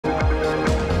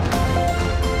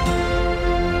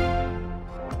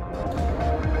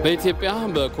በኢትዮጵያ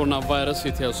በኮሮና ቫይረስ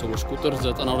የተያዙ ሰዎች ቁጥር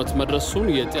 92 መድረሱን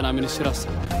የጤና ሚኒስቴር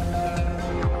አስታወቀ።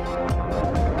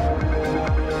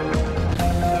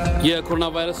 የኮሮና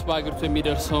ቫይረስ በአገሪቱ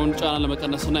የሚደርሰውን ጫና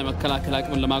ለመቀነስና የመከላከል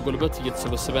አቅምን ለማጎልበት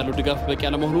እየተሰበሰበ ያለው ድጋፍ በቂ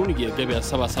አለመሆኑን የገበያ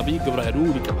አሰባሳቢ ግብረ ኃይሉ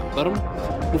ሊቀመንበር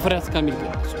ሙፈሪያት ካሚል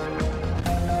ገለጹ።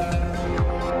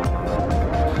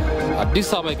 አዲስ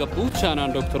አበባ የገቡ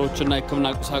ቻይናን ዶክተሮችና የሕክምና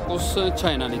ቁሳቁስ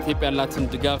ቻይናን ኢትዮጵያ ያላትን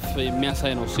ድጋፍ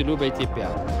የሚያሳይ ነው ሲሉ በኢትዮጵያ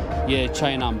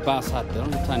የቻይና አምባሳደር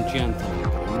ታንጂያን ተናገሩ።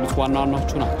 ዋና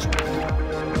ዋናዎቹ ናቸው።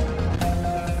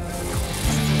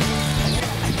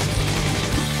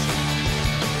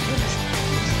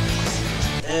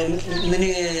 ምን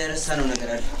የረሳነው ነገር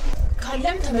አለ?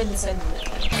 ካለም ተመልሰን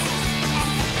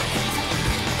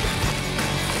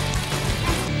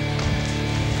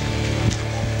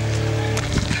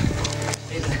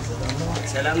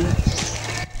ሰላም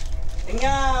እኛ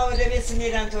ወደ ቤት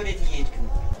ስንሄድ አንተ ወዴት እየሄድክ ነው?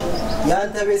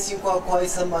 ያንተ ቤት ሲንኳኳ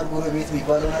ይሰማል ጎረቤት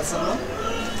የሚባለውን አልሰማም?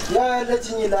 ያ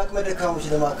ያለችኝ ለአቅመ ደካሞች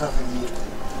ለማካፈል እየሄድኩ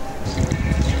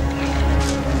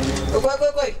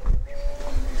ነው። ቆይ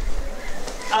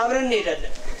አብረን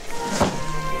እንሄዳለን።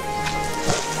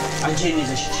 አንቺ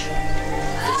ይዘሽ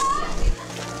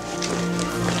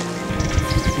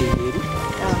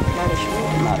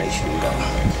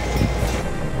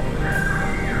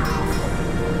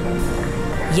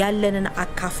ያለንን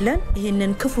አካፍለን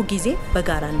ይሄንን ክፉ ጊዜ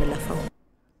በጋራ እንለፈው።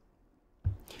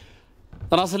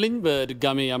 ራስልኝ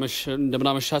በድጋሚ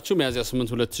እንደምናመሻችሁ ሚያዚያ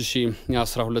 8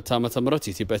 2012 ዓ.ም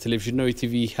ኢትዮጵያ ቴሌቪዥን ነው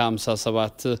ኢቲቪ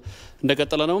 57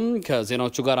 እንደቀጠለ ነው።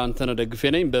 ከዜናዎቹ ጋር አንተነህ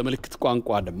ደግፌ ነኝ። በምልክት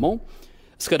ቋንቋ ደግሞ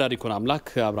እስከ ዳሪኮን አምላክ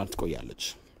አብራን ትቆያለች።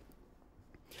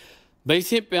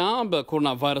 በኢትዮጵያ በኮሮና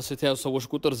ቫይረስ የተያዙ ሰዎች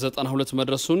ቁጥር 92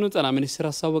 መድረሱን ጤና ሚኒስቴር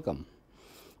አስታወቀ።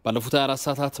 ባለፉት 24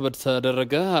 ሰዓታት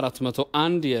በተደረገ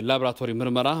 401 የላቦራቶሪ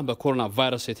ምርመራ በኮሮና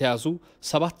ቫይረስ የተያዙ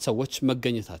 7 ሰዎች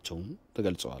መገኘታቸው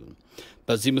ተገልጸዋል።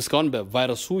 በዚህም እስካሁን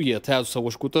በቫይረሱ የተያዙ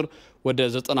ሰዎች ቁጥር ወደ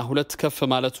 92 ከፍ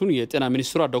ማለቱን የጤና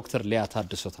ሚኒስትሯ ዶክተር ሊያ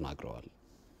ታደሰ ተናግረዋል።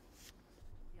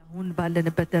 አሁን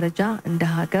ባለንበት ደረጃ እንደ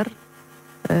ሀገር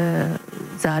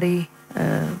ዛሬ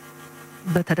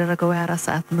በተደረገው 24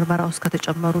 ሰዓት ምርመራ ውስጥ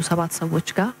ከተጨመሩ 7 ሰዎች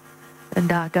ጋር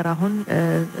እንደ ሀገር አሁን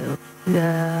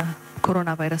ኮሮና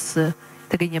ቫይረስ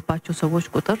የተገኘባቸው ሰዎች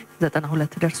ቁጥር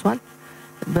 92 ደርሷል።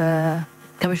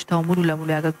 ከበሽታው ሙሉ ለሙሉ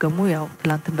ያገገሙ ያው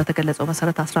ትላንትን በተገለጸው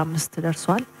መሰረት 15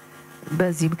 ደርሷል።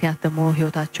 በዚህ ምክንያት ደግሞ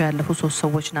ህይወታቸው ያለፉ 3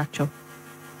 ሰዎች ናቸው።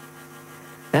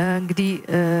 እንግዲህ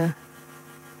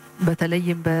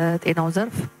በተለይም በጤናው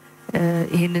ዘርፍ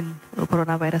ይህንን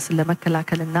ኮሮና ቫይረስን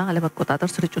ለመከላከልና ለመቆጣጠር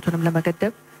ስርጭቱንም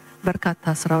ለመገደብ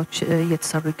በርካታ ስራዎች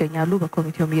እየተሰሩ ይገኛሉ።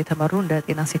 በኮሚቴውም እየተመሩ እንደ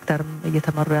ጤና ሴክተርም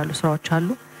እየተመሩ ያሉ ስራዎች አሉ።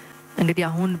 እንግዲህ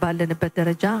አሁን ባለንበት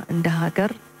ደረጃ እንደ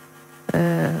ሀገር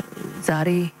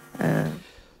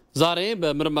ዛሬ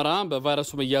በምርመራ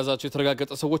በቫይረሱ መያዛቸው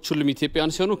የተረጋገጠ ሰዎች ሁሉም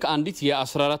ኢትዮጵያውያን ሲሆኑ ከአንዲት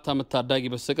የ14 ዓመት ታዳጊ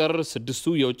በስተቀር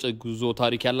 6ቱ የውጭ ጉዞ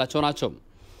ታሪክ ያላቸው ናቸው።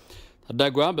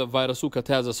 ታዳጊዋ በቫይረሱ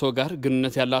ከተያዘ ሰው ጋር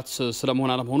ግንኙነት ያላት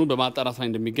ስለመሆን አለመሆኑ በማጣራት ላይ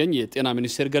እንደሚገኝ የጤና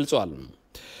ሚኒስቴር ገልጿል።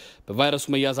 በቫይረሱ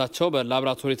መያዛቸው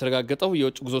በላቦራቶሪ የተረጋገጠው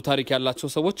የውጭ ጉዞ ታሪክ ያላቸው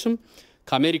ሰዎችም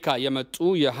ከአሜሪካ የመጡ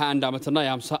የ21 ዓመትና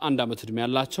የ51 ዓመት ዕድሜ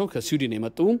ያላቸው፣ ከስዊድን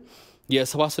የመጡ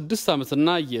የ76 ዓመትና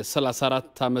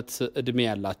የ34 ዓመት ዕድሜ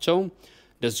ያላቸው፣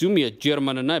 እንደዚሁም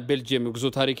የጀርመንና ቤልጂየም ጉዞ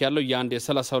ታሪክ ያለው የአንድ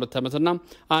የ32 ዓመትና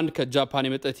አንድ ከጃፓን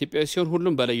የመጣ ኢትዮጵያዊ ሲሆን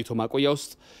ሁሉም በለይቶ ማቆያ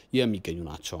ውስጥ የሚገኙ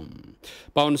ናቸው።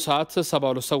 በአሁኑ ሰዓት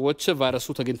 72 ሰዎች ቫይረሱ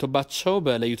ተገኝቶባቸው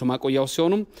በለይቶ ማቆያው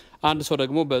ሲሆኑ አንድ ሰው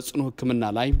ደግሞ በጽኑ ሕክምና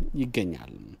ላይ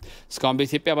ይገኛል። እስካሁን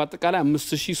በኢትዮጵያ በአጠቃላይ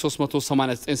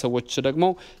 5389 ሰዎች ደግሞ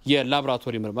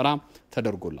የላቦራቶሪ ምርመራ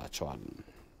ተደርጎላቸዋል።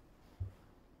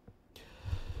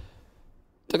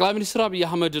 ጠቅላይ ሚኒስትር አብይ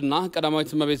አህመድና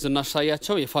ቀዳማዊት እመቤት ዝናሽ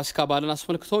ታያቸው የፋሲካ በዓልን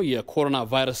አስመልክቶ የኮሮና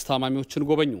ቫይረስ ታማሚዎችን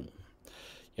ጎበኙ።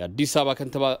 የአዲስ አበባ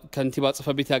ከንቲባ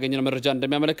ጽሕፈት ቤት ያገኘነው መረጃ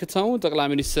እንደሚያመለክተው ጠቅላይ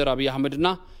ሚኒስትር አብይ አህመድና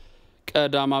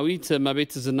ቀዳማዊት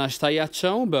እመቤት ዝናሽ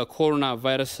ታያቸው በኮሮና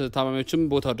ቫይረስ ታማሚዎችም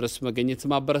ቦታው ድረስ መገኘት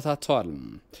ማበረታተዋል።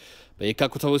 በየካ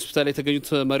ኮተቤ ሆስፒታል የተገኙት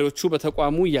መሪዎቹ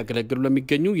በተቋሙ እያገለገሉ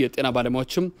ለሚገኙ የጤና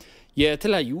ባለሙያዎችም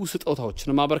የተለያዩ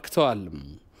ስጦታዎችን አበርክተዋል።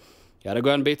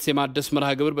 የአረጋውያን ቤት የማደስ መርሃ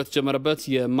ግብር በተጀመረበት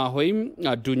የማሆይም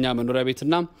አዱኛ መኖሪያ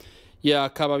ቤትና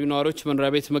የአካባቢው ነዋሪዎች መኖሪያ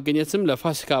ቤት መገኘትም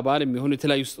ለፋሲካ በዓል የሚሆኑ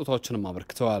የተለያዩ ስጦታዎችን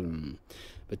አበርክተዋል።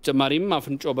 በተጨማሪም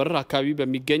አፍንጮ በር አካባቢ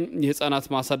በሚገኝ የህፃናት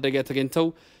ማሳደጊያ ተገኝተው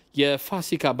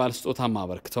የፋሲካ በዓል ስጦታ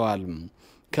አበርክተዋል።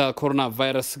 ከኮሮና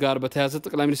ቫይረስ ጋር በተያያዘ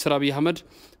ጠቅላይ ሚኒስትር አብይ አህመድ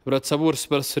ህብረተሰቡ እርስ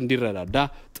በርስ እንዲረዳዳ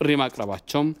ጥሪ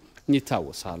ማቅረባቸው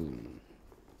ይታወሳል።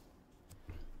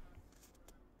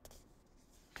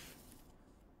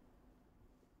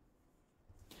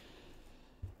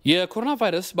 የኮሮና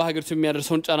ቫይረስ በሀገሪቱ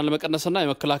የሚያደርሰውን ጫና ለመቀነስና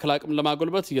የመከላከል አቅም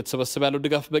ለማጎልበት እየተሰበሰበ ያለው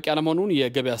ድጋፍ በቂ አለመሆኑን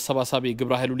የገቢ አሰባሳቢ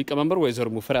ግብረ ኃይሉ ሊቀመንበር ወይዘሮ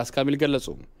ሙፈሪያት ካሚል ገለጹ።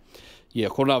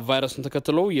 የኮሮና ቫይረስን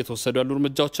ተከትሎ እየተወሰዱ ያሉ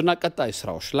እርምጃዎችና ቀጣይ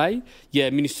ስራዎች ላይ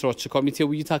የሚኒስትሮች ኮሚቴ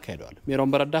ውይይት አካሂዷል።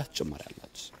 ሜሮን በረዳ ተጨማሪ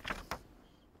አላት።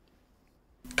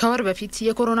 ከወር በፊት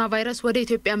የኮሮና ቫይረስ ወደ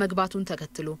ኢትዮጵያ መግባቱን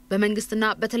ተከትሎ በመንግስትና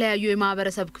በተለያዩ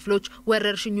የማህበረሰብ ክፍሎች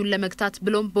ወረርሽኙን ለመግታት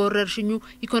ብሎም በወረርሽኙ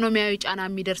ኢኮኖሚያዊ ጫና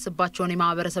የሚደርስባቸውን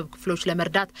የማህበረሰብ ክፍሎች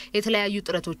ለመርዳት የተለያዩ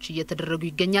ጥረቶች እየተደረጉ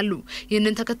ይገኛሉ።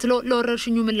 ይህንን ተከትሎ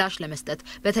ለወረርሽኙ ምላሽ ለመስጠት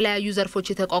በተለያዩ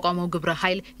ዘርፎች የተቋቋመው ግብረ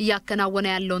ኃይል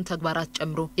እያከናወነ ያለውን ተግባራት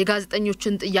ጨምሮ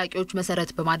የጋዜጠኞችን ጥያቄዎች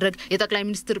መሰረት በማድረግ የጠቅላይ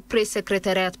ሚኒስትር ፕሬስ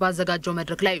ሴክሬታሪያት ባዘጋጀው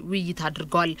መድረክ ላይ ውይይት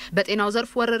አድርገዋል። በጤናው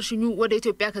ዘርፍ ወረርሽኙ ወደ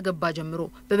ኢትዮጵያ ከገባ ጀምሮ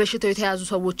በበሽታው የተያዙ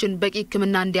ሰዎችን በቂ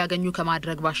ሕክምና እንዲያገኙ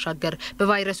ከማድረግ ባሻገር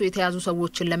በቫይረሱ የተያዙ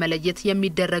ሰዎችን ለመለየት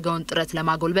የሚደረገውን ጥረት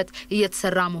ለማጎልበት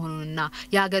እየተሰራ መሆኑንና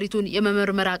የሀገሪቱን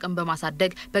የመመርመር አቅም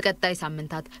በማሳደግ በቀጣይ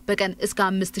ሳምንታት በቀን እስከ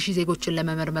 5000 ዜጎችን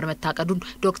ለመመርመር መታቀዱን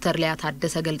ዶክተር ሊያ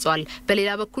ታደሰ ገልጸዋል።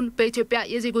 በሌላ በኩል በኢትዮጵያ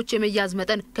የዜጎች የመያዝ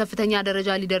መጠን ከፍተኛ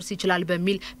ደረጃ ሊደርስ ይችላል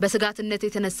በሚል በስጋትነት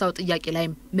የተነሳው ጥያቄ ላይ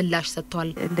ምላሽ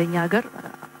ሰጥቷል። እንደኛ ሀገር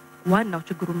ዋናው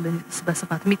ችግሩን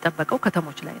በስፋት የሚጠበቀው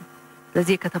ከተሞች ላይ ነው።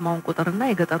 ለዚህ የከተማውን ቁጥርና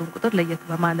የገጠሩን ቁጥር ለየት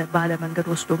ባለ መንገድ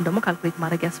ወስዶም ደግሞ ካልኩሌት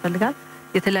ማድረግ ያስፈልጋል።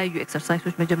 የተለያዩ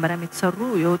ኤክሰርሳይሶች መጀመሪያም የተሰሩ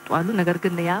የወጡ አሉ። ነገር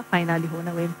ግን ያ ፋይናል የሆነ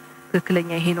ወይም ትክክለኛ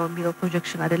ይሄ ነው የሚለው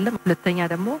ፕሮጀክሽን አይደለም። ሁለተኛ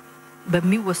ደግሞ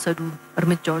በሚወሰዱ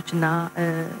እርምጃዎችና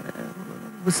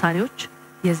ውሳኔዎች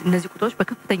እነዚህ ቁጥሮች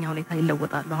በከፍተኛ ሁኔታ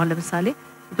ይለወጣሉ። አሁን ለምሳሌ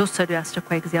የተወሰዱ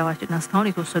የአስቸኳይ ጊዜ አዋጅና እስካሁን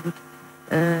የተወሰዱት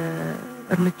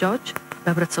እርምጃዎች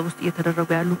በህብረተሰብ ውስጥ እየተደረጉ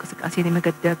ያሉ እንቅስቃሴን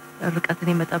የመገደብ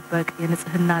ርቀትን የመጠበቅ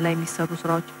የንጽህና ላይ የሚሰሩ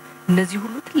ስራዎች እነዚህ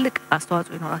ሁሉ ትልቅ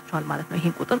አስተዋጽኦ ይኖራቸዋል ማለት ነው።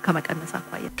 ይሄን ቁጥር ከመቀነስ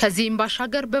አኳያ ከዚህም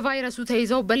ባሻገር በቫይረሱ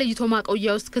ተይዘው በለይቶ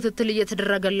ማቆያ ውስጥ ክትትል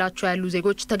እየተደረገላቸው ያሉ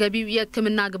ዜጎች ተገቢው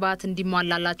የሕክምና ግብዓት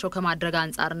እንዲሟላላቸው ከማድረግ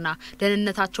አንጻርና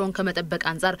ደህንነታቸውን ከመጠበቅ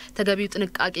አንጻር ተገቢው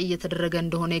ጥንቃቄ እየተደረገ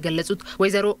እንደሆነ የገለጹት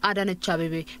ወይዘሮ አዳነች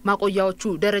አቤቤ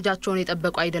ማቆያዎቹ ደረጃቸውን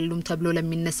የጠበቁ አይደሉም ተብሎ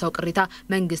ለሚነሳው ቅሬታ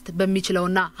መንግስት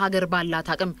በሚችለውና ሀገር ባላት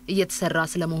አቅም እየተሰራ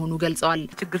ስለመሆኑ ገልጸዋል።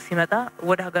 ችግር ሲመጣ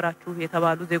ወደ ሀገራችሁ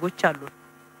የተባሉ ዜጎች አሉ።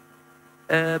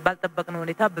 ባልጠበቅነው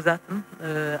ሁኔታ ብዛትም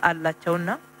አላቸውና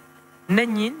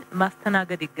እነኚህን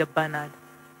ማስተናገድ ይገባናል።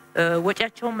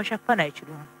 ወጪያቸውን መሸፈን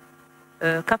አይችሉም።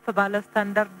 ከፍ ባለ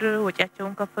ስታንዳርድ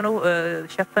ወጪያቸውን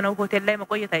ሸፈነው ሆቴል ላይ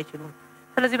መቆየት አይችሉም።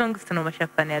 ስለዚህ መንግስት ነው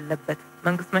መሸፈን ያለበት።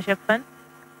 መንግስት መሸፈን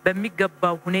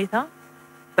በሚገባው ሁኔታ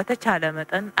በተቻለ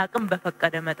መጠን አቅም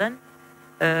በፈቀደ መጠን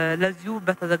ለዚሁ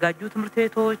በተዘጋጁ ትምህርት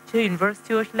ቤቶች፣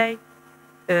 ዩኒቨርሲቲዎች ላይ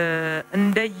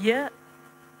እንደየ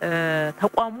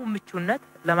ተቋሙ ምቹነት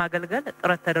ለማገልገል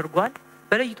ጥረት ተደርጓል።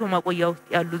 በለይቶ ማቆያ ውስጥ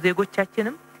ያሉ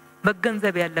ዜጎቻችንም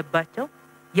መገንዘብ ያለባቸው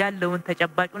ያለውን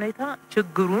ተጨባጭ ሁኔታ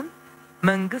ችግሩን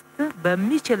መንግስት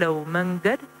በሚችለው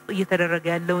መንገድ እየተደረገ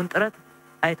ያለውን ጥረት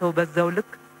አይተው በዛው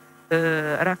ልክ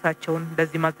ራሳቸውን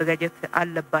ለዚህ ማዘጋጀት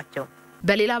አለባቸው።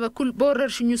 በሌላ በኩል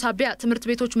በወረርሽኙ ሳቢያ ትምህርት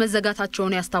ቤቶች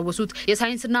መዘጋታቸውን ያስታወሱት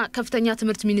የሳይንስና ከፍተኛ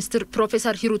ትምህርት ሚኒስትር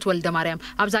ፕሮፌሰር ሂሩት ወልደማርያም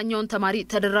አብዛኛውን ተማሪ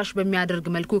ተደራሽ በሚያደርግ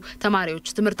መልኩ ተማሪዎች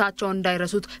ትምህርታቸውን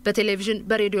እንዳይረሱት በቴሌቪዥን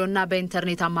በሬዲዮና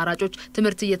በኢንተርኔት አማራጮች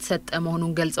ትምህርት እየተሰጠ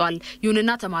መሆኑን ገልጸዋል።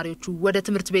 ይሁንና ተማሪዎቹ ወደ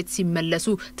ትምህርት ቤት ሲመለሱ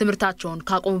ትምህርታቸውን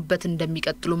ካቆሙበት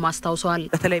እንደሚቀጥሉ አስታውሰዋል።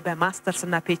 በተለይ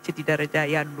በማስተርስና ፒኤችዲ ደረጃ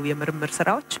ያሉ የምርምር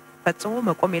ስራዎች ፈጽሞ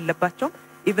መቆም የለባቸውም።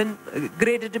 ኢቭን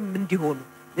ግሬድድም እንዲሆኑ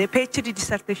የፒኤችዲ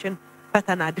ዲሰርቴሽን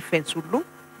ፈተና ዲፌንስ ሁሉ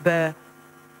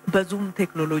በዙም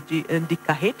ቴክኖሎጂ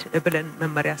እንዲካሄድ ብለን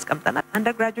መመሪያ አስቀምጠናል።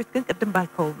 አንደርግራጁዌት ግን ቅድም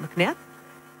ባልከው ምክንያት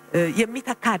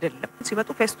የሚተካ አይደለም። ሲመጡ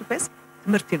ፌስ ቱ ፌስ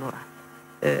ትምህርት ይኖራል።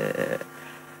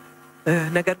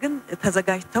 ነገር ግን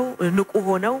ተዘጋጅተው ንቁ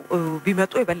ሆነው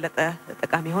ቢመጡ የበለጠ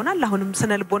ጠቃሚ ይሆናል። አሁንም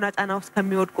ስነ ልቦና ጫና ውስጥ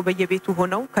ከሚወድቁ በየቤቱ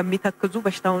ሆነው ከሚተክዙ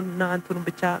በሽታውንና አንቱን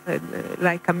ብቻ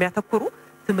ላይ ከሚያተኩሩ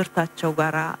ትምህርታቸው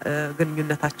ጋራ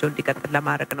ግንኙነታቸው እንዲቀጥል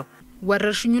ለማድረግ ነው።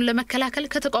 ወረርሽኙን ለመከላከል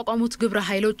ከተቋቋሙት ግብረ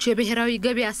ኃይሎች የብሔራዊ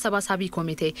ገቢ አሰባሳቢ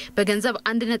ኮሚቴ በገንዘብ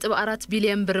 1.4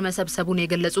 ቢሊዮን ብር መሰብሰቡን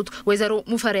የገለጹት ወይዘሮ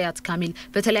ሙፈሪያት ካሚል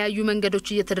በተለያዩ መንገዶች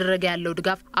እየተደረገ ያለው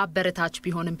ድጋፍ አበረታች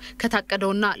ቢሆንም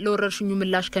ከታቀደውና ለወረርሽኙ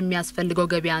ምላሽ ከሚያስፈልገው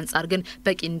ገቢ አንጻር ግን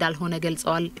በቂ እንዳልሆነ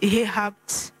ገልጸዋል። ይሄ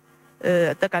ሀብት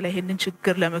አጠቃላይ ይሄንን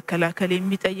ችግር ለመከላከል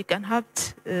የሚጠይቀን ሀብት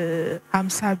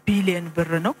 50 ቢሊዮን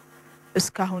ብር ነው።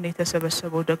 እስካሁን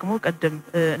የተሰበሰበው ደግሞ ቀደም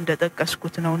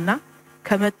እንደጠቀስኩት ነውና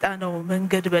ከመጣ ነው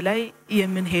መንገድ በላይ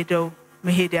የምንሄደው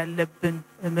መሄድ ያለብን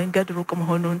መንገድ ሩቅ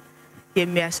መሆኑን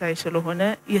የሚያሳይ ስለሆነ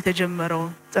የተጀመረው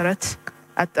ጥረት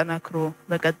አጠናክሮ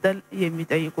መቀጠል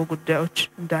የሚጠይቁ ጉዳዮች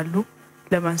እንዳሉ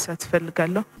ለማንሳት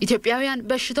ፈልጋለሁ። ኢትዮጵያውያን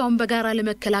በሽታውን በጋራ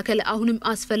ለመከላከል አሁንም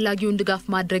አስፈላጊውን ድጋፍ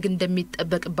ማድረግ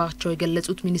እንደሚጠበቅባቸው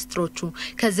የገለጹት ሚኒስትሮቹ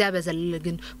ከዚያ በዘለለ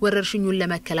ግን ወረርሽኙን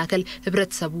ለመከላከል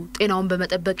ህብረተሰቡ ጤናውን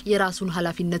በመጠበቅ የራሱን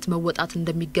ኃላፊነት መወጣት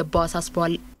እንደሚገባው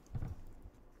አሳስበዋል።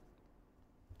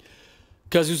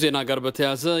 ከዚሁ ዜና ጋር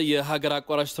በተያያዘ የሀገር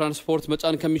አቋራጭ ትራንስፖርት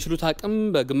መጫን ከሚችሉት አቅም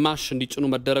በግማሽ እንዲጭኑ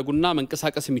መደረጉና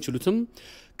መንቀሳቀስ የሚችሉትም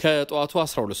ከጠዋቱ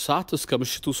 12 ሰዓት እስከ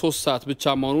ምሽቱ 3 ሰዓት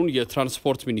ብቻ መሆኑን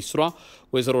የትራንስፖርት ሚኒስትሯ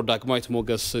ወይዘሮ ዳግማዊት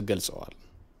ሞገስ ገልጸዋል።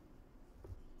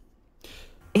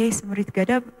 ይሄ ስምሪት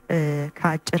ገደብ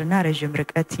ከአጭርና ረጅም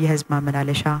ርቀት የህዝብ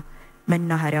ማመላለሻ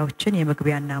መናኸሪያዎችን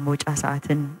የመግቢያና መውጫ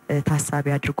ሰዓትን ታሳቢ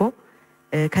አድርጎ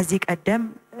ከዚህ ቀደም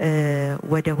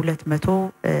ወደ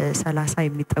 230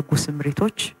 የሚጠጉ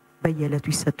ስምሪቶች በየዕለቱ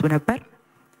ይሰጡ ነበር።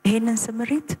 ይሄንን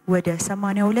ስምሪት ወደ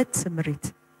 82 ስምሪት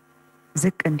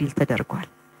ዝቅ እንዲል ተደርጓል።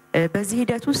 በዚህ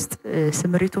ሂደት ውስጥ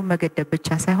ስምሪቱን መገደብ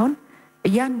ብቻ ሳይሆን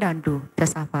እያንዳንዱ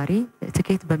ተሳፋሪ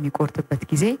ትኬት በሚቆርጥበት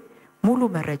ጊዜ ሙሉ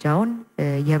መረጃውን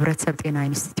የህብረተሰብ ጤና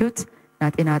ኢንስቲትዩት እና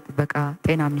ጤና ጥበቃ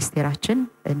ጤና ሚኒስቴራችን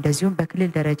እንደዚሁም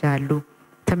በክልል ደረጃ ያሉ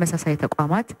ተመሳሳይ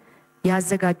ተቋማት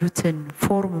ያዘጋጁትን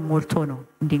ፎርም ሞልቶ ነው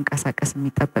እንዲንቀሳቀስ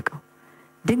የሚጠበቀው።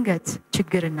 ድንገት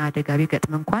ችግርና አደጋ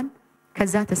ቢገጥም እንኳን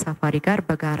ከዛ ተሳፋሪ ጋር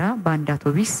በጋራ በአንድ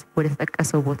አውቶቡስ ወደ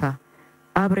ተጠቀሰው ቦታ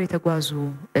አብረው የተጓዙ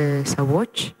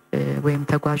ሰዎች ወይም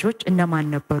ተጓዦች እነማን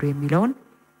ነበሩ የሚለውን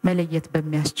መለየት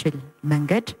በሚያስችል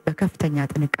መንገድ በከፍተኛ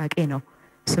ጥንቃቄ ነው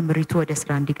ስምሪቱ ወደ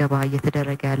ስራ እንዲገባ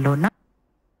እየተደረገ ያለውና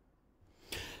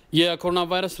የኮሮና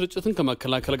ቫይረስ ስርጭትን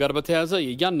ከመከላከል ጋር በተያያዘ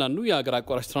የእያንዳንዱ የሀገር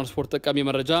አቋራጭ ትራንስፖርት ጠቃሚ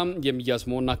መረጃ የሚያዝ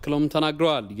መሆኑን አክለውም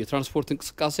ተናግረዋል። የትራንስፖርት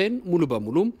እንቅስቃሴን ሙሉ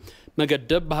በሙሉ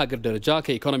መገደብ በሀገር ደረጃ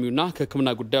ከኢኮኖሚውና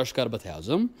ከሕክምና ጉዳዮች ጋር በተያያዘ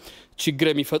ችግር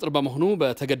የሚፈጥር በመሆኑ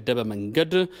በተገደበ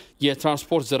መንገድ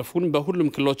የትራንስፖርት ዘርፉን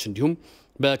በሁሉም ክልሎች እንዲሁም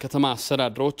በከተማ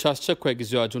አስተዳደሮች አስቸኳይ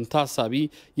ጊዜ አዋጁን ታሳቢ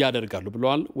ያደርጋሉ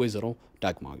ብለዋል ወይዘሮ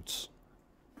ዳግማዊት።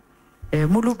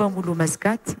 ሙሉ በሙሉ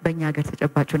መዝጋት በእኛ ሀገር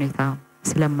ተጨባጭ ሁኔታ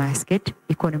ስለማያስገድ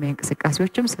ኢኮኖሚ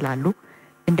እንቅስቃሴዎችም ስላሉ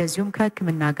እንደዚሁም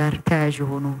ከሕክምና ጋር ተያያዥ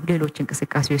የሆኑ ሌሎች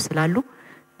እንቅስቃሴዎች ስላሉ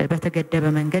በተገደበ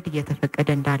መንገድ እየተፈቀደ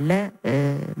እንዳለ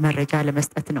መረጃ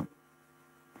ለመስጠት ነው።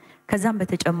 ከዛም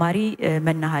በተጨማሪ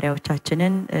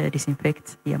መናኸሪያዎቻችንን ዲስኢንፌክት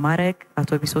የማድረግ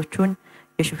አውቶቡሶቹን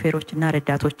የሹፌሮችና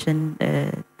ረዳቶችን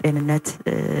ጤንነት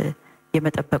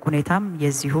የመጠበቅ ሁኔታም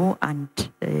የዚሁ አንድ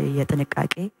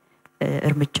የጥንቃቄ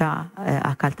እርምጃ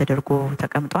አካል ተደርጎ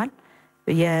ተቀምጧል።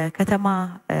 የከተማ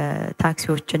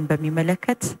ታክሲዎችን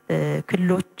በሚመለከት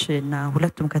ክልሎችና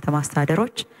ሁለቱም ከተማ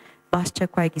አስተዳደሮች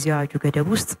በአስቸኳይ ጊዜ አዋጁ ገደብ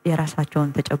ውስጥ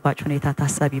የራሳቸውን ተጨባጭ ሁኔታ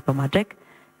ታሳቢ በማድረግ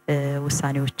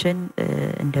ውሳኔዎችን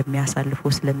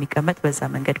እንደሚያሳልፉ ስለሚቀመጥ በዛ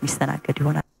መንገድ የሚስተናገድ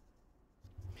ይሆናል።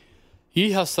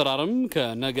 ይህ አሰራርም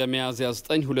ከነገ ሚያዚያ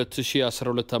 9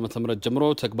 2012 ዓ.ም ጀምሮ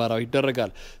ተግባራዊ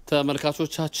ይደረጋል።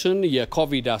 ተመልካቾቻችን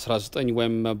የኮቪድ-19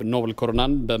 ወይም ኖቨል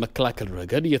ኮሮናን በመከላከል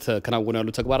ረገድ የተከናወኑ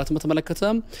ያሉ ተግባራትን በተመለከተ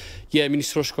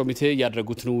የሚኒስትሮች ኮሚቴ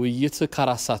ያደረጉትን ውይይት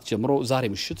ከ4 ሰዓት ጀምሮ ዛሬ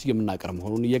ምሽት የምናቀርብ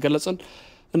መሆኑን እየገለጽን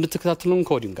እንድትከታተሉን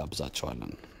ከወዲሁ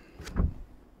እንጋብዛችኋለን።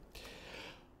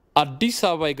 አዲስ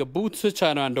አበባ የገቡት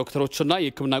ቻይናውያን ዶክተሮችና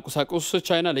የሕክምና ቁሳቁስ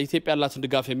ቻይና ለኢትዮጵያ ያላትን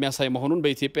ድጋፍ የሚያሳይ መሆኑን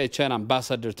በኢትዮጵያ የቻይና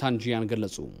አምባሳደር ታንጂያን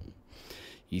ገለጹ።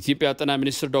 የኢትዮጵያ ጤና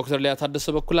ሚኒስትር ዶክተር ሊያ ታደሰ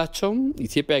በኩላቸው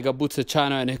ኢትዮጵያ የገቡት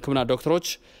ቻይናውያን የሕክምና ዶክተሮች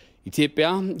ኢትዮጵያ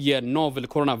የኖቨል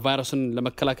ኮሮና ቫይረስን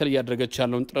ለመከላከል እያደረገች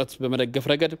ያለውን ጥረት በመደገፍ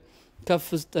ረገድ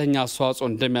ከፍተኛ አስተዋጽኦ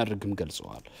እንደሚያደርግም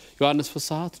ገልጸዋል። ዮሐንስ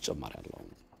ፍስሐ ተጨማሪ አለው።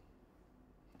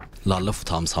 ላለፉት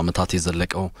 50 ዓመታት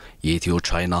የዘለቀው የኢትዮ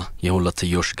ቻይና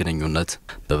የሁለትዮሽ ግንኙነት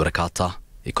በበርካታ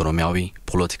ኢኮኖሚያዊ፣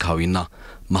 ፖለቲካዊና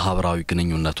ማህበራዊ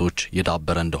ግንኙነቶች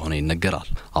የዳበረ እንደሆነ ይነገራል።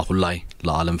 አሁን ላይ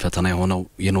ለዓለም ፈተና የሆነው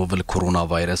የኖቨል ኮሮና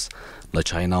ቫይረስ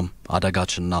ለቻይናም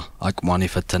አደጋችና አቅሟን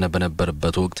የፈተነ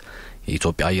በነበረበት ወቅት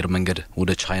የኢትዮጵያ አየር መንገድ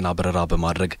ወደ ቻይና በረራ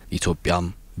በማድረግ ኢትዮጵያም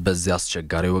በዚያ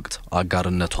አስቸጋሪ ወቅት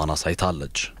አጋርነቷን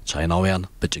አሳይታለች። ቻይናውያን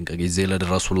በጭንቅ ጊዜ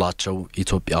ለደረሱላቸው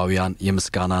ኢትዮጵያውያን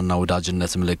የምስጋናና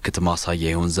ወዳጅነት ምልክት ማሳያ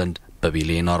ይሆን ዘንድ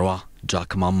በቢሊዮነሯ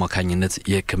ጃክማ አማካኝነት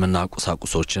የሕክምና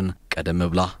ቁሳቁሶችን ቀደም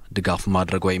ብላ ድጋፍ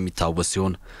ማድረጓ የሚታወስ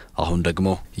ሲሆን አሁን ደግሞ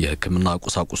የሕክምና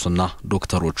ቁሳቁስና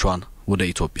ዶክተሮቿን ወደ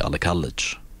ኢትዮጵያ ልካለች።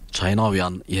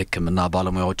 ቻይናውያን የሕክምና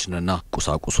ባለሙያዎችንና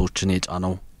ቁሳቁሶችን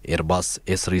የጫነው ኤርባስ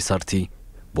ኤስ330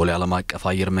 ቦሌ ዓለም አቀፍ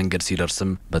አየር መንገድ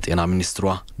ሲደርስም በጤና ሚኒስትሯ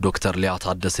ዶክተር ሊያ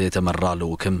ታደሰ የተመራ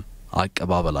ልዑክም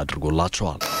አቀባበል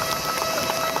አድርጎላቸዋል።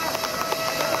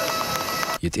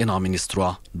 የጤና ሚኒስትሯ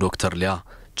ዶክተር ሊያ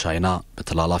ቻይና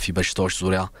በተላላፊ በሽታዎች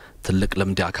ዙሪያ ትልቅ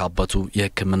ልምድ ያካበቱ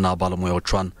የሕክምና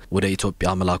ባለሙያዎቿን ወደ ኢትዮጵያ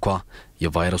መላኳ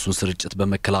የቫይረሱን ስርጭት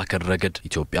በመከላከል ረገድ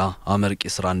ኢትዮጵያ አመርቂ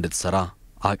ስራ እንድትሰራ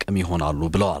አቅም ይሆናሉ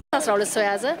ብለዋል። 12 ሰው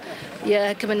ያዘ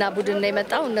የሕክምና ቡድን ነው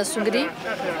የመጣው። እነሱ እንግዲህ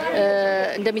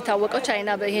እንደሚታወቀው ቻይና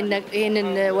ይሄንን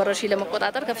ወረርሽኝ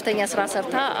ለመቆጣጠር ከፍተኛ ስራ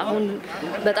ሰርታ አሁን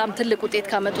በጣም ትልቅ ውጤት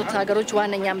ካመጡት ሀገሮች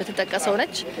ዋነኛ የምትጠቀሰው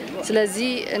ነች። ስለዚህ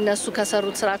እነሱ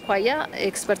ከሰሩት ስራ አኳያ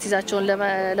ኤክስፐርቲዛቸውን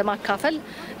ለማካፈል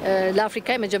ለአፍሪካ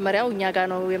የመጀመሪያው እኛ ጋር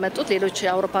ነው የመጡት። ሌሎች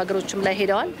የአውሮፓ ሀገሮችም ላይ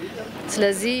ሄደዋል።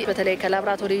 ስለዚህ በተለይ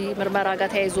ከላብራቶሪ ምርመራ ጋር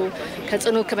ተያይዞ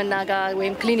ከጽኑ ሕክምና ጋር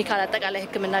ወይም ክሊኒካል አጠቃላይ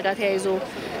ሕክምና ጋር ተያይዞ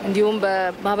እንዲሁም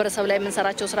በማህበረሰብ ላይ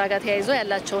የምንሰራቸው ስራ ጋር ተያይዞ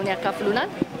ያላቸውን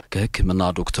ያካፍሉናል። ከሕክምና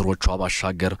ዶክተሮቿ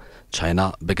ባሻገር ቻይና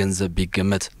በገንዘብ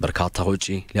ቢገመት በርካታ ወጪ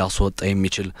ሊያስወጣ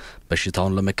የሚችል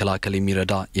በሽታውን ለመከላከል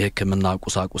የሚረዳ የሕክምና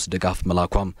ቁሳቁስ ድጋፍ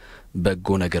መላኳም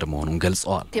በጎ ነገር መሆኑን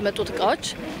ገልጸዋል። የመጡት እቃዎች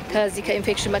ከዚህ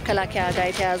ከኢንፌክሽን መከላከያ ጋር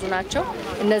የተያያዙ ናቸው።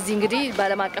 እነዚህ እንግዲህ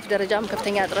በዓለም አቀፍ ደረጃም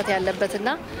ከፍተኛ እጥረት ያለበትና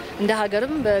እንደ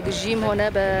ሀገርም በግዢም ሆነ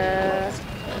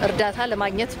በእርዳታ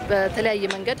ለማግኘት በተለያየ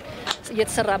መንገድ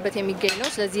እየተሰራበት የሚገኝ ነው።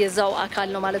 ስለዚህ የዛው አካል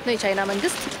ነው ማለት ነው የቻይና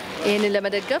መንግስት ይህንን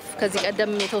ለመደገፍ ከዚህ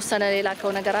ቀደም የተወሰነ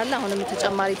የላከው ነገር አለ። አሁንም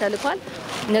ተጨማሪ ተልኳል።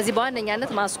 እነዚህ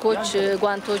በዋነኛነት ማስኮች፣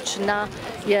 ጓንቶች እና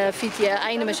የፊት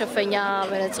የአይን መሸፈኛ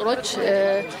መነጽሮች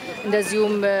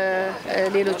እንደዚሁም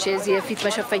ሌሎች የፊት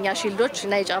መሸፈኛ ሺልዶች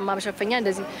እና የጫማ መሸፈኛ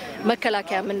እንደዚህ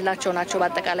መከላከያ የምንላቸው ናቸው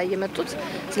በአጠቃላይ የመጡት።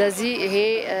 ስለዚህ ይሄ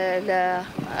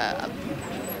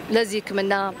ለዚህ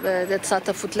ሕክምና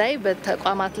ተሳተፉት ላይ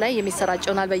በተቋማት ላይ የሚሰራጭ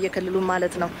ይሆናል በየክልሉ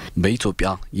ማለት ነው። በኢትዮጵያ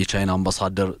የቻይና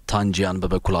አምባሳደር ታንጂያን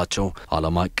በበኩላቸው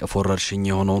ዓለም አቀፍ ወረርሽኝ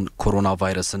የሆነውን ኮሮና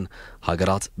ቫይረስን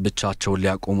ሀገራት ብቻቸውን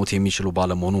ሊያቆሙት የሚችሉ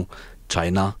ባለመሆኑ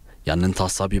ቻይና ያንን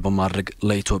ታሳቢ በማድረግ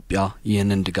ለኢትዮጵያ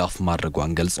ይህንን ድጋፍ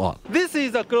ማድረጓን ገልጸዋል።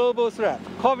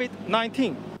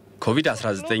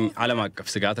 ኮቪድ-19 ዓለም አቀፍ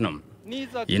ስጋት ነው።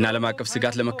 ይህን ዓለም አቀፍ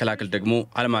ስጋት ለመከላከል ደግሞ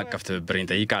ዓለም አቀፍ ትብብርን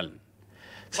ይጠይቃል።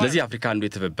 ስለዚህ አፍሪካ አንዱ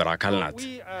የትብብር አካል ናት።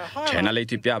 ቻይና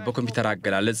ለኢትዮጵያ በኮምፒውተር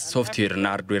አገላለጽ ሶፍትዌርና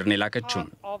ሃርድዌርን የላከችው።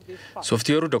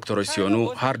 ሶፍትዌሩ ዶክተሮች ሲሆኑ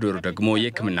ሃርድዌሩ ደግሞ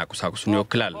የሕክምና ቁሳቁሱን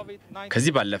ይወክላል።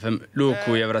 ከዚህ ባለፈም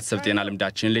ልዑኩ የህብረተሰብ ጤና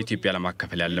ልምዳችንን ለኢትዮጵያ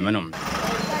ለማካፈል ያለመ ነው።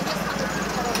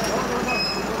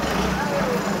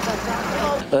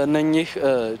 እነኚህ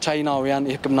ቻይናውያን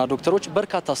የሕክምና ዶክተሮች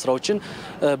በርካታ ስራዎችን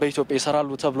በኢትዮጵያ ይሰራሉ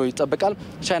ተብሎ ይጠበቃል።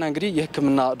 ቻይና እንግዲህ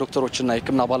የሕክምና ዶክተሮችና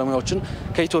የሕክምና ባለሙያዎችን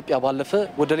ከኢትዮጵያ ባለፈ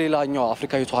ወደ ሌላኛው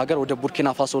አፍሪካዊቱ ሀገር ወደ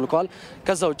ቡርኪና ፋሶ ልከዋል።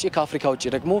 ከዛ ውጪ ከአፍሪካ ውጪ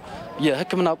ደግሞ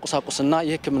የሕክምና ቁሳቁስና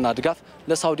የሕክምና ድጋፍ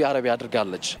ለሳውዲ አረቢያ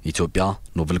አድርጋለች። ኢትዮጵያ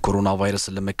ኖቨል ኮሮና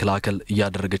ቫይረስን ለመከላከል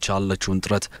እያደረገች ያለችውን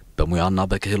ጥረት በሙያና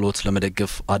በክህሎት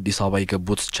ለመደገፍ አዲስ አበባ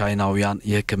የገቡት ቻይናውያን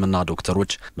የሕክምና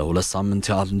ዶክተሮች ለ2 ሳምንት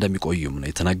ያህል እንደሚቆዩም ነው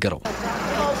የተነገረው።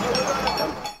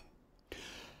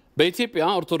 በኢትዮጵያ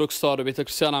ኦርቶዶክስ ተዋሕዶ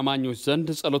ቤተክርስቲያን አማኞች ዘንድ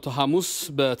ጸሎተ ሐሙስ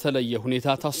በተለየ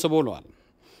ሁኔታ ታስቦ ውሏል።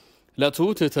 ዕለቱ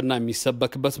ትህትና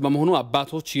የሚሰበክበት በመሆኑ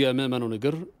አባቶች የምእመኑን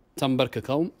እግር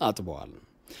ተንበርክከው አጥበዋል።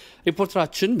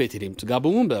 ሪፖርተራችን ቤተልሔም ጥጋቡ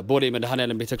በቦሌ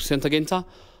መድኃኔዓለም ቤተክርስቲያን ተገኝታ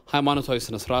ሃይማኖታዊ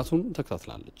ስነ ስርዓቱን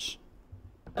ተከታትላለች።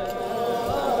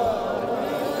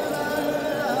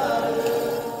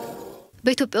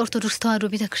 በኢትዮጵያ ኦርቶዶክስ ተዋሕዶ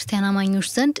ቤተክርስቲያን አማኞች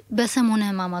ዘንድ በሰሞነ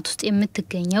ሕማማት ውስጥ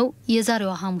የምትገኘው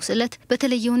የዛሬዋ ሐሙስ ዕለት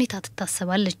በተለየ ሁኔታ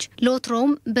ትታሰባለች።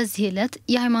 ለወትሮውም በዚህ ዕለት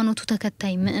የሃይማኖቱ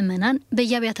ተከታይ ምእመናን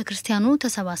በየአብያተ ክርስቲያኑ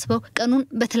ተሰባስበው ቀኑን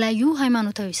በተለያዩ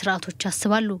ሃይማኖታዊ ስርዓቶች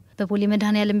ያስባሉ። በቦሌ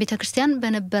መድኃኔዓለም ቤተክርስቲያን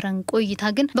በነበረን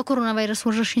ቆይታ ግን በኮሮና ቫይረስ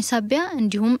ወረርሽኝ ሳቢያ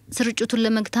እንዲሁም ስርጭቱን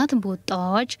ለመግታት በወጣው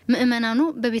አዋጅ ምእመናኑ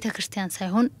በቤተክርስቲያን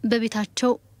ሳይሆን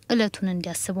በቤታቸው ዕለቱን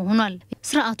እንዲያስቡ ሆኗል።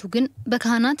 ስርዓቱ ግን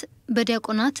በካህናት፣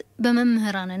 በዲያቆናት፣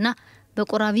 በመምህራንና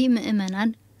በቆራቢ ምእመናን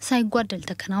ሳይጓደል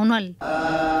ተከናውኗል።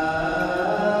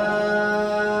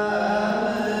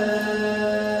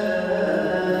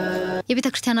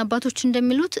 የቤተክርስቲያን አባቶች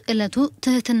እንደሚሉት ዕለቱ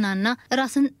ትህትናና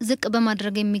ራስን ዝቅ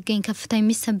በማድረግ የሚገኝ ከፍታ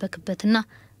የሚሰበክበትና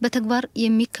በተግባር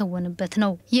የሚከወንበት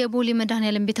ነው። የቦሌ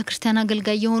መድኃኔዓለም ቤተክርስቲያን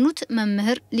አገልጋይ የሆኑት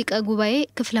መምህር ሊቀ ጉባኤ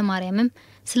ክፍለ ማርያምም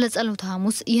ስለ ጸሎተ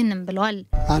ሐሙስ ይህንን ብለዋል።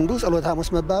 አንዱ ጸሎተ ሐሙስ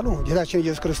መባሉ ጌታችን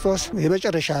ኢየሱስ ክርስቶስ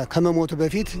የመጨረሻ ከመሞቱ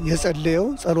በፊት የጸለየው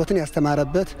ጸሎትን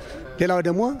ያስተማረበት፣ ሌላው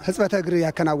ደግሞ ሕጽበተ እግር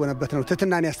ያከናወነበት ነው።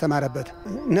 ትህትናን ያስተማረበት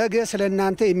ነገ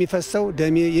ስለእናንተ የሚፈሰው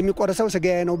ደሜ የሚቆረሰው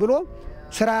ስጋዬ ነው ብሎ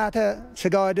ስርዓተ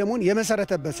ስጋዋ ደሙን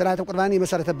የመሰረተበት ስርዓተ ቁርባን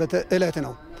የመሰረተበት ዕለት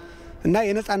ነው እና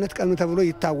የነጻነት ቀኑ ተብሎ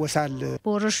ይታወሳል።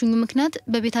 በወረርሽኙ ምክንያት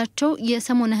በቤታቸው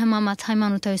የሰሞነ ሕማማት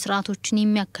ሃይማኖታዊ ስርዓቶችን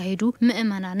የሚያካሂዱ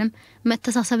ምእመናንም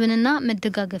መተሳሰብንና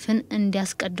መደጋገፍን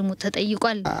እንዲያስቀድሙ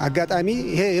ተጠይቋል። አጋጣሚ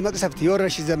ይሄ የመቅሰፍት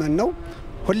የወረርሽኝ ዘመን ነው።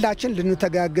 ሁላችን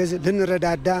ልንተጋገዝ፣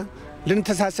 ልንረዳዳ፣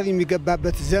 ልንተሳሰብ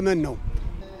የሚገባበት ዘመን ነው።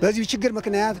 በዚህ ችግር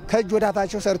ምክንያት ከእጅ ወደ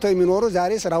አፋቸው ሰርተው የሚኖሩ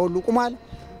ዛሬ ስራ ሁሉ ቁሟል።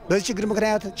 በዚህ ችግር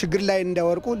ምክንያት ችግር ላይ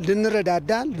እንዳይወርቁ ልንረዳዳ፣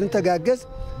 ልንተጋገዝ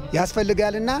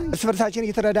ያስፈልጋልና እርስ በርሳችን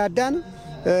እየተረዳዳን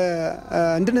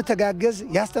እንድንተጋገዝ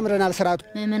ያስተምረናል ስርዓቱ።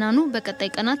 ምዕመናኑ በቀጣይ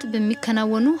ቀናት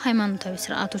በሚከናወኑ ሃይማኖታዊ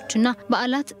ስርዓቶችና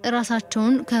በዓላት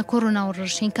ራሳቸውን ከኮሮና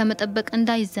ወረርሽኝ ከመጠበቅ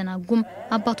እንዳይዘናጉም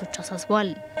አባቶች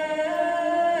አሳስበዋል።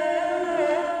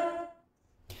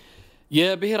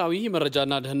 የብሔራዊ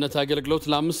መረጃና ደህንነት አገልግሎት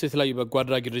ለ5 የተለያዩ በጎ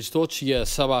አድራጊ ድርጅቶች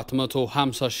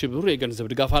የ750 ሺህ ብር የገንዘብ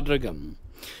ድጋፍ አደረገ።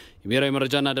 የብሔራዊ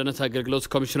መረጃና ደህንነት አገልግሎት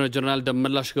ኮሚሽነር ጀነራል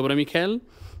ደመላሽ ገብረ ሚካኤል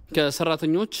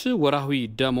ከሰራተኞች ወራዊ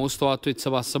ደሞዝ ተዋጥቶ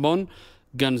የተሰባሰበውን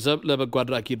ገንዘብ ለበጎ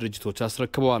አድራጊ ድርጅቶች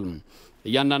አስረክበዋል።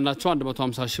 እያንዳንዳቸው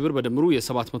 150 ሺህ ብር በድምሩ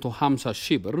የ750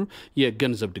 ሺህ ብር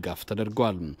የገንዘብ ድጋፍ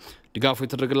ተደርጓል። ድጋፉ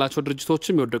የተደረገላቸው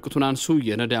ድርጅቶችም የወደቁትን አንሱ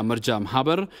የነዳያ መርጃ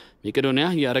ማህበር፣ መቄዶንያ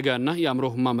የአረጋና የአእምሮ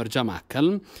ህሙማን መርጃ ማዕከል፣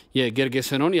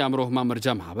 የጌርጌሴኖን የአእምሮ ህሙማን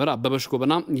መርጃ ማህበር፣ አበበሽ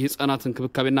ጎበና የህፃናት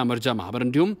እንክብካቤና መርጃ ማህበር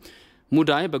እንዲሁም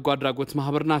ሙዳይ በጎ አድራጎት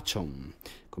ማህበር ናቸው።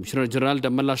 ኮሚሽነር ጀነራል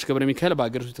ደመላሽ ገብረ ሚካኤል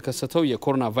በአገሪቱ የተከሰተው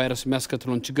የኮሮና ቫይረስ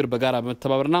የሚያስከትለውን ችግር በጋራ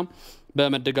በመተባበርና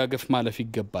በመደጋገፍ ማለፍ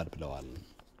ይገባል ብለዋል።